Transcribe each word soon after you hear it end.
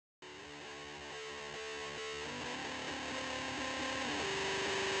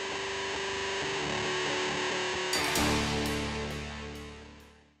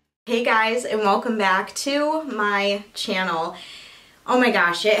Hey guys, and welcome back to my channel. Oh my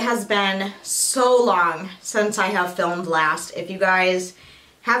gosh, it has been so long since I have filmed last. If you guys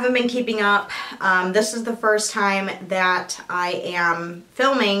haven't been keeping up, this is the first time that I am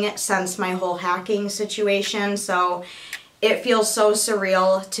filming since my whole hacking situation, so it feels so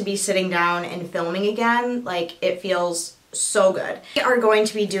surreal to be sitting down and filming again. Like, it feels so good. We are going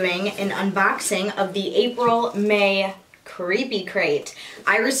to be doing an unboxing of the April-May Creepy Crate.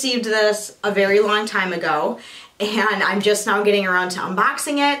 I received this a very long time ago and I'm just now getting around to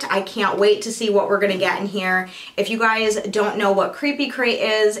unboxing it. I can't wait to see what we're gonna get in here. If you guys don't know what Creepy Crate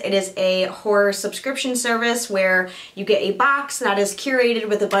is, it is a horror subscription service where you get a box that is curated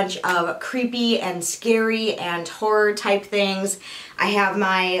with a bunch of creepy and scary and horror type things. I have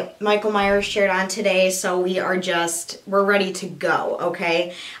my Michael Myers shirt on today, so we're ready to go,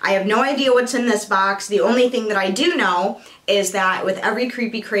 okay? I have no idea what's in this box. The only thing that I do know is that with every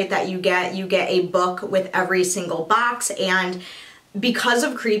Creepy Crate that you get a book with every single box, and because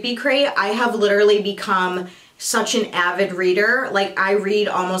of Creepy Crate, I have literally become such an avid reader. Like, I read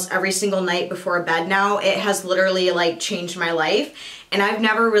almost every single night before bed now. It has literally like changed my life, and I've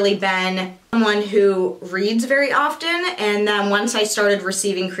never really been someone who reads very often, and then once I started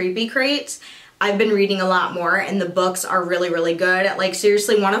receiving Creepy Crates, I've been reading a lot more, and the books are really, really good. Like,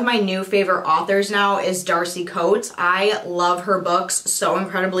 seriously, one of my new favorite authors now is Darcy Coates. I love her books so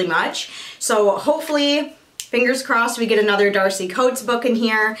incredibly much. So hopefully, fingers crossed, we get another Darcy Coates book in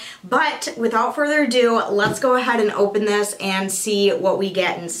here. But without further ado, let's go ahead and open this and see what we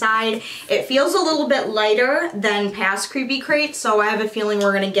get inside. It feels a little bit lighter than past Creepy Crates, so I have a feeling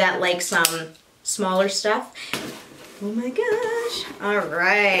we're gonna get like some smaller stuff. Oh my gosh. All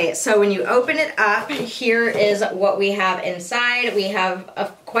right, so when you open it up, here is what we have inside. We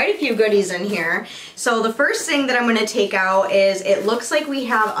have quite a few goodies in here. So the first thing that I'm gonna take out is, it looks like we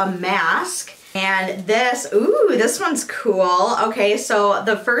have a mask. And this, ooh, this one's cool. Okay, so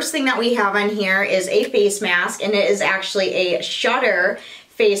the first thing that we have on here is a face mask, and it is actually a Shutter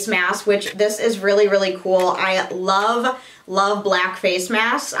face mask, which this is really, really cool. I love black face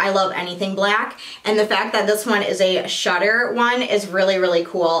masks. I love anything black, and the fact that this one is a Shutter one is really, really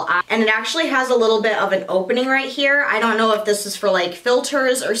cool. And it actually has a little bit of an opening right here. I don't know if this is for like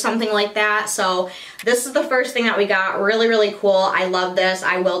filters or something like that. So this is the first thing that we got. Really, really cool. I love this.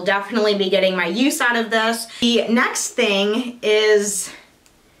 I will definitely be getting my use out of this. The next thing is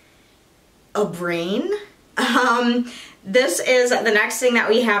a brain. This is the next thing that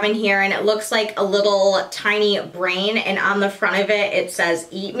we have in here, and it looks like a little tiny brain, and on the front of it, it says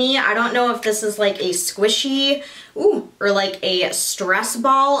 "Eat Me." I don't know if this is like a squishy, or like a stress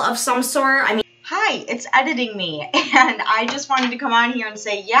ball of some sort. I mean, hi, it's editing me, and I just wanted to come on here and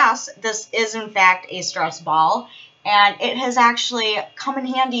say, yes, this is in fact a stress ball, and it has actually come in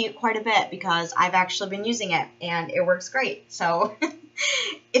handy quite a bit because I've actually been using it, and it works great, so...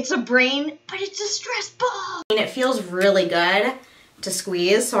 It's a brain, but it's a stress ball. And it feels really good to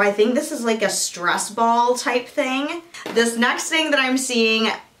squeeze, so I think this is like a stress ball type thing. This next thing that I'm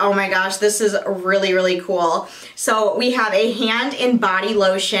seeing, oh my gosh, this is really, really cool. So we have a hand and body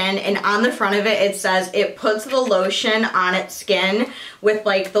lotion, and on the front of it, it says it puts the lotion on its skin with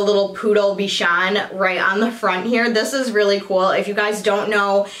like the little poodle Bichon right on the front here. This is really cool. If you guys don't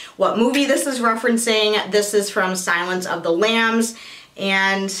know what movie this is referencing, this is from Silence of the Lambs.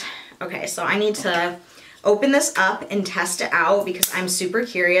 And okay, so I need to open this up and test it out because I'm super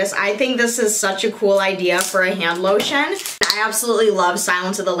curious. I think this is such a cool idea for a hand lotion. I absolutely love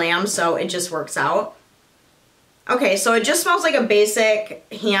Silence of the Lambs, so it just works out. Okay, so it just smells like a basic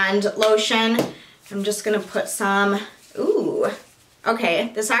hand lotion. I'm just gonna put some, ooh.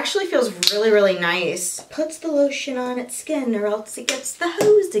 Okay, this actually feels really, really nice. Puts the lotion on its skin or else it gets the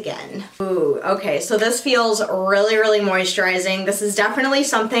hose again. Ooh, okay, so this feels really, really moisturizing. This is definitely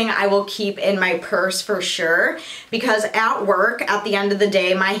something I will keep in my purse for sure, because at work, at the end of the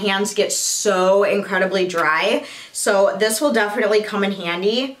day, my hands get so incredibly dry. So this will definitely come in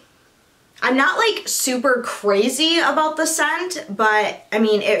handy. I'm not like super crazy about the scent, but I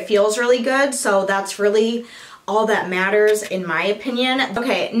mean, it feels really good, so that's really all that matters in my opinion.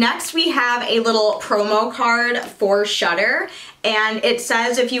 Okay, next we have a little promo card for Shutter, and it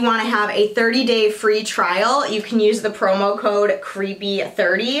says if you want to have a 30-day free trial, you can use the promo code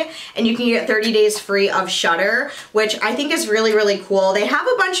CREEPY30 and you can get 30 days free of Shutter, which I think is really, really cool. They have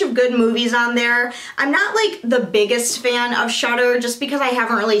a bunch of good movies on there. I'm not like the biggest fan of Shutter just because I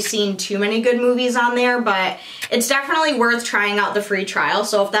haven't really seen too many good movies on there, but it's definitely worth trying out the free trial.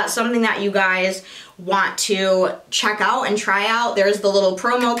 So if that's something that you guys want to check out and try out, there's the little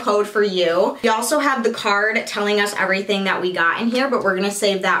promo code for you. We also have the card telling us everything that we got got in here, but we're gonna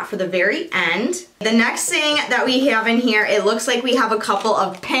save that for the very end. The next thing that we have in here, it looks like we have a couple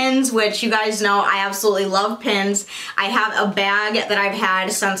of pins, which you guys know I absolutely love pins. I have a bag that I've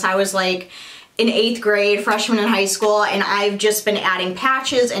had since I was like in 8th grade, freshman in high school, and I've just been adding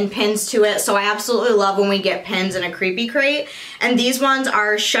patches and pins to it, so I absolutely love when we get pins in a creepy crate. And these ones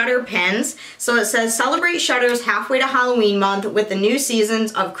are Shutter pins. So it says, celebrate Shutter's halfway to Halloween month with the new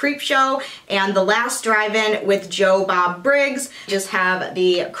seasons of Creepshow and The Last Drive-In with Joe Bob Briggs. Just have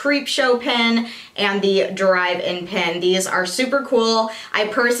the Creepshow pin and the Drive-In pin. These are super cool. I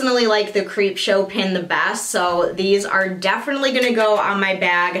personally like the Creepshow pin the best, so these are definitely gonna go on my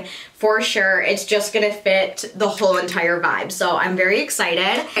bag for sure. It's just gonna fit the whole entire vibe, so I'm very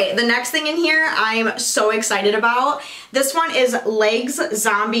excited. Okay, the next thing in here I'm so excited about. This one is Legs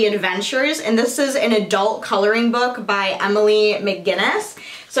Zombie Adventures, and this is an adult coloring book by Emily McGinnis.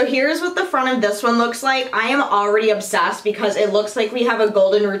 So here's what the front of this one looks like. I am already obsessed because it looks like we have a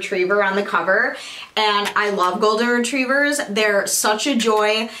golden retriever on the cover, and I love golden retrievers. They're such a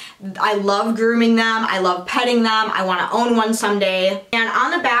joy. I love grooming them. I love petting them. I want to own one someday. And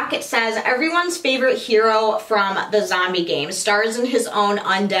on the back it says, everyone's favorite hero from the zombie game stars in his own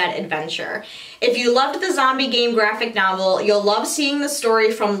undead adventure. If you loved the zombie game graphic novel, you'll love seeing the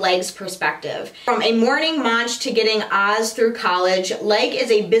story from Leg's perspective. From a morning munch to getting Oz through college, Leg is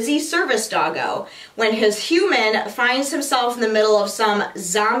a busy service doggo. When his human finds himself in the middle of some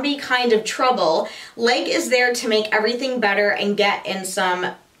zombie kind of trouble, Leg is there to make everything better and get in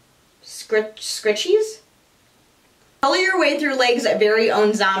some scritchies? Follow your way through Leg's very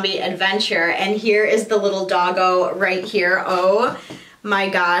own zombie adventure, and here is the little doggo right here. Oh my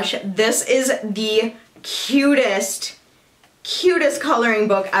gosh, this is the cutest coloring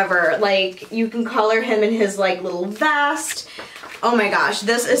book ever. Like, you can color him in his like little vest. Oh my gosh,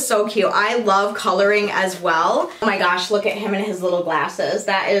 this is so cute. I love coloring as well. Oh my gosh, look at him in his little glasses.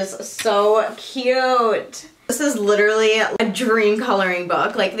 That is so cute. This is literally a dream coloring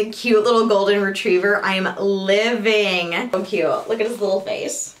book. Like the cute little golden retriever. I'm living. So cute. Look at his little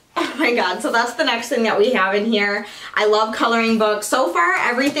face. Oh my god, so that's the next thing that we have in here. I love coloring books. So far,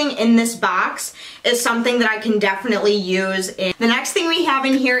 everything in this box is something that I can definitely use. The next thing we have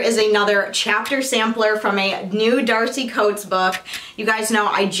in here is another chapter sampler from a new Darcy Coates book. You guys know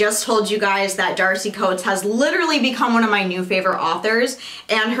I just told you guys that Darcy Coates has literally become one of my new favorite authors,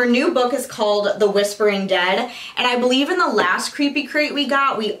 and her new book is called The Whispering Dead. And I believe in the last Creepy Crate we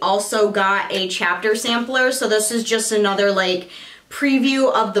also got a chapter sampler, so this is just another like preview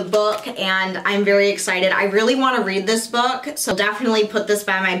of the book, and I'm very excited. I really want to read this book, so definitely put this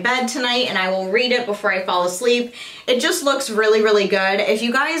by my bed tonight and I will read it before I fall asleep. It just looks really, really good. If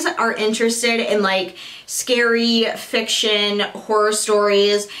you guys are interested in like scary fiction, horror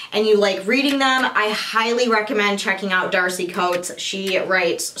stories, and you like reading them, I highly recommend checking out Darcy Coates. She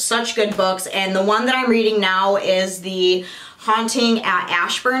writes such good books, and the one that I'm reading now is The Haunting at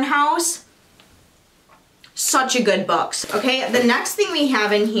Ashburn House. Such a good book. Okay, the next thing we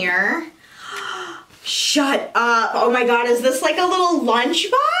have in here, shut up. Oh my god, is this like a little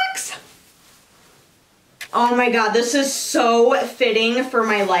lunchbox? Oh my god, this is so fitting for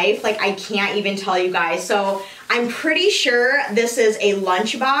my life. Like, I can't even tell you guys. So I'm pretty sure this is a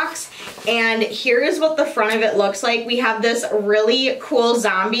lunchbox, and here is what the front of it looks like. We have this really cool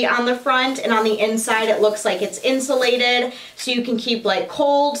zombie on the front, and on the inside it looks like it's insulated, so you can keep like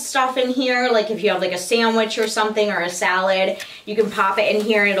cold stuff in here. Like if you have like a sandwich or something or a salad, you can pop it in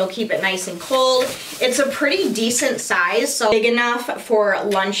here and it'll keep it nice and cold. It's a pretty decent size, so big enough for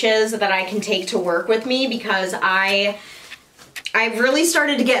lunches that I can take to work with me, because I've really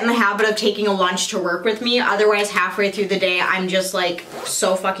started to get in the habit of taking a lunch to work with me. Otherwise, halfway through the day, I'm just like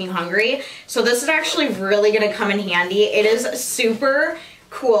so fucking hungry. So this is actually really gonna come in handy. It is super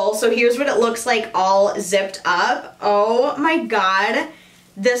cool. So here's what it looks like all zipped up. Oh my god.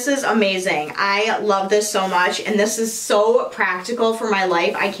 This is amazing. I love this so much, and this is so practical for my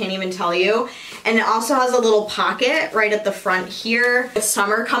life. I can't even tell you. And it also has a little pocket right at the front here. With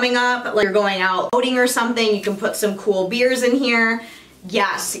summer coming up, like you're going out boating or something, you can put some cool beers in here.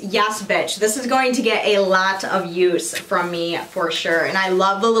 Yes, yes, bitch. This is going to get a lot of use from me for sure. And I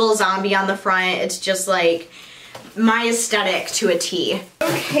love the little zombie on the front. It's just like my aesthetic to a T.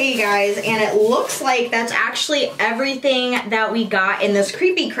 Okay guys, and it looks like that's actually everything that we got in this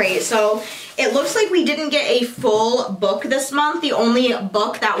creepy crate. So it looks like we didn't get a full book this month. The only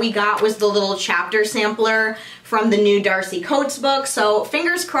book that we got was the little chapter sampler from the new Darcy Coates book. So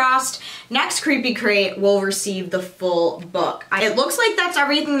fingers crossed, next Creepy Crate will receive the full book. It looks like that's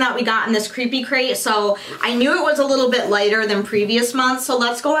everything that we got in this Creepy Crate, so I knew it was a little bit lighter than previous months, so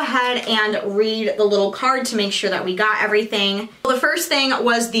let's go ahead and read the little card to make sure that we got everything. Well, the first thing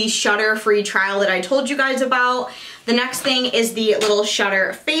was the Shutter free trial that I told you guys about. The next thing is the little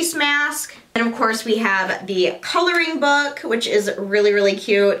Shutter face mask. And of course we have the coloring book, which is really, really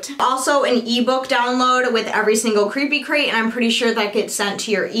cute. Also an ebook download with every single Creepy Crate, and I'm pretty sure that gets sent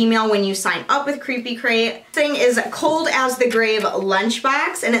to your email when you sign up with Creepy Crate. Thing is Cold as the Grave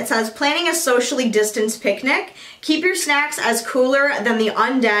lunchbox, and it says, planning a socially distanced picnic. Keep your snacks as cooler than the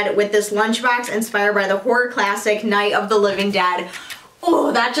undead with this lunchbox inspired by the horror classic Night of the Living Dead.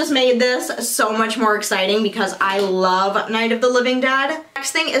 Oh, that just made this so much more exciting because I love Night of the Living Dead.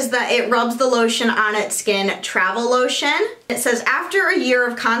 Next thing is that it rubs the lotion on its skin, travel lotion. It says, after a year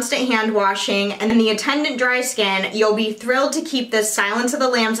of constant hand washing and the attendant dry skin, you'll be thrilled to keep this Silence of the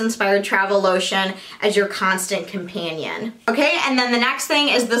Lambs inspired travel lotion as your constant companion. Okay, and then the next thing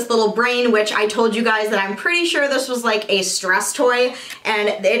is this little brain, which I told you guys that I'm pretty sure this was like a stress toy, and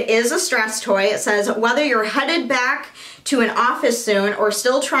it is a stress toy. It says, whether you're headed back to an office soon or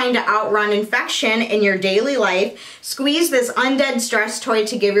still trying to outrun infection in your daily life, squeeze this undead stress toy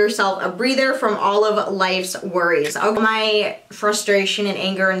to give yourself a breather from all of life's worries. Okay, my frustration and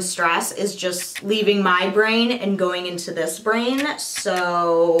anger and stress is just leaving my brain and going into this brain,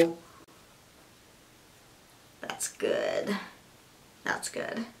 so that's good. That's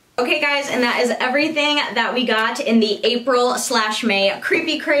good. Okay guys, and that is everything that we got in the April/May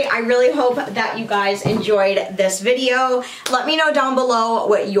Creepy Crate. I really hope that you guys enjoyed this video. Let me know down below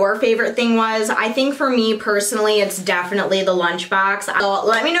what your favorite thing was. I think for me personally, it's definitely the lunchbox. So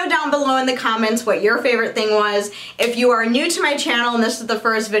let me know down below in the comments what your favorite thing was. If you are new to my channel and this is the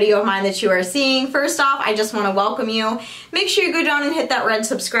first video of mine that you are seeing, first off, I just want to welcome you. Make sure you go down and hit that red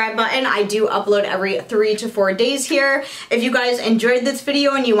subscribe button. I do upload every 3 to 4 days here. If you guys enjoyed this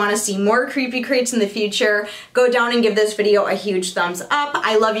video and you want to see more Creepy Crates in the future, go down and give this video a huge thumbs up.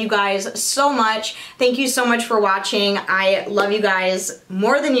 I love you guys so much. Thank you so much for watching. I love you guys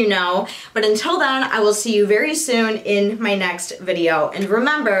more than you know. But until then, I will see you very soon in my next video. And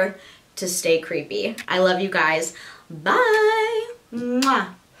remember to stay creepy. I love you guys. Bye. Mwah.